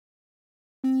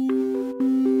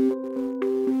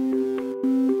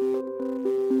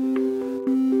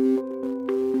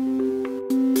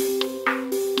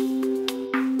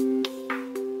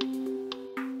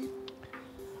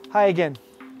Hi again.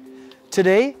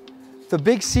 Today, the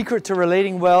big secret to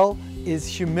relating well is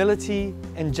humility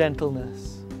and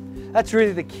gentleness. That's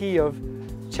really the key of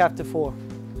chapter 4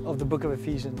 of the book of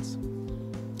Ephesians.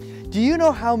 Do you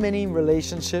know how many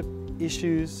relationship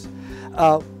issues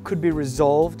could be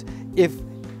resolved if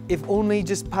only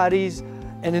just parties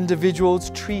and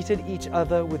individuals treated each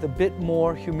other with a bit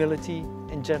more humility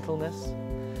and gentleness?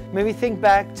 Maybe think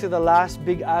back to the last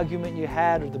big argument you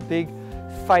had, or the big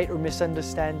fight or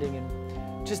misunderstanding,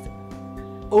 and just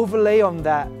overlay on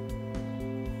that.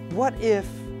 What if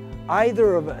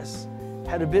either of us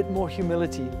had a bit more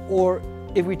humility, or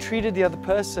if we treated the other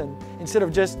person, instead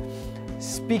of just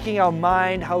speaking our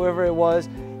mind however it was,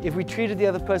 if we treated the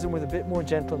other person with a bit more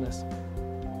gentleness?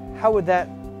 How would that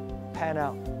pan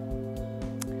out?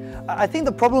 I think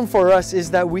the problem for us is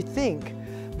that we think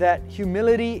that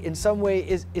humility in some way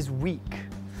is weak.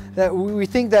 That we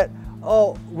think that,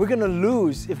 oh, we're going to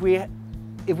lose if we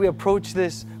approach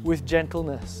this with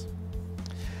gentleness.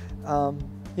 I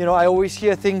always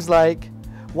hear things like,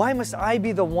 why must I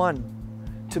be the one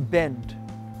to bend?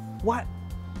 Why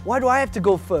do I have to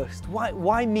go first?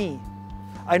 Why me?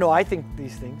 I know I think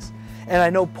these things, and I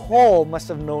know Paul must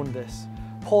have known this.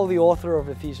 Paul, the author of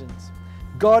Ephesians.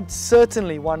 God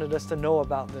certainly wanted us to know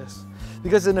about this,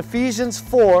 because in Ephesians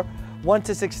 4,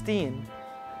 1-16,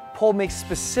 Paul makes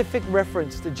specific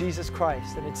reference to Jesus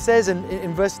Christ. And it says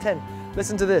in verse 10,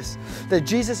 listen to this, that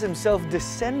Jesus himself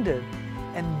descended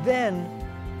and then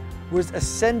was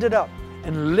ascended up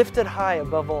and lifted high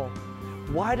above all.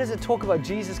 Why does it talk about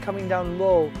Jesus coming down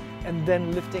low and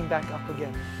then lifting back up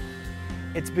again?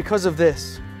 It's because of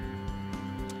this.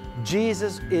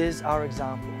 Jesus is our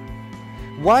example.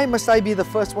 Why must I be the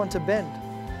first one to bend?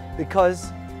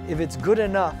 Because if it's good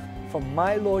enough for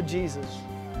my Lord Jesus,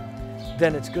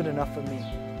 then it's good enough for me.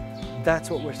 That's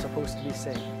what we're supposed to be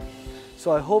saying.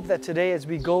 So I hope that today, as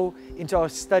we go into our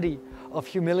study of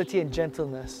humility and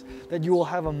gentleness, that you will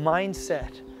have a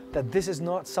mindset that this is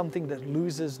not something that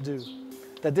losers do,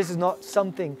 that this is not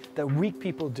something that weak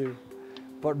people do,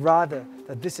 but rather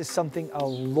that this is something our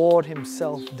Lord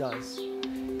himself does.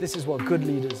 This is what good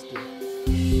leaders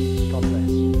do. God bless.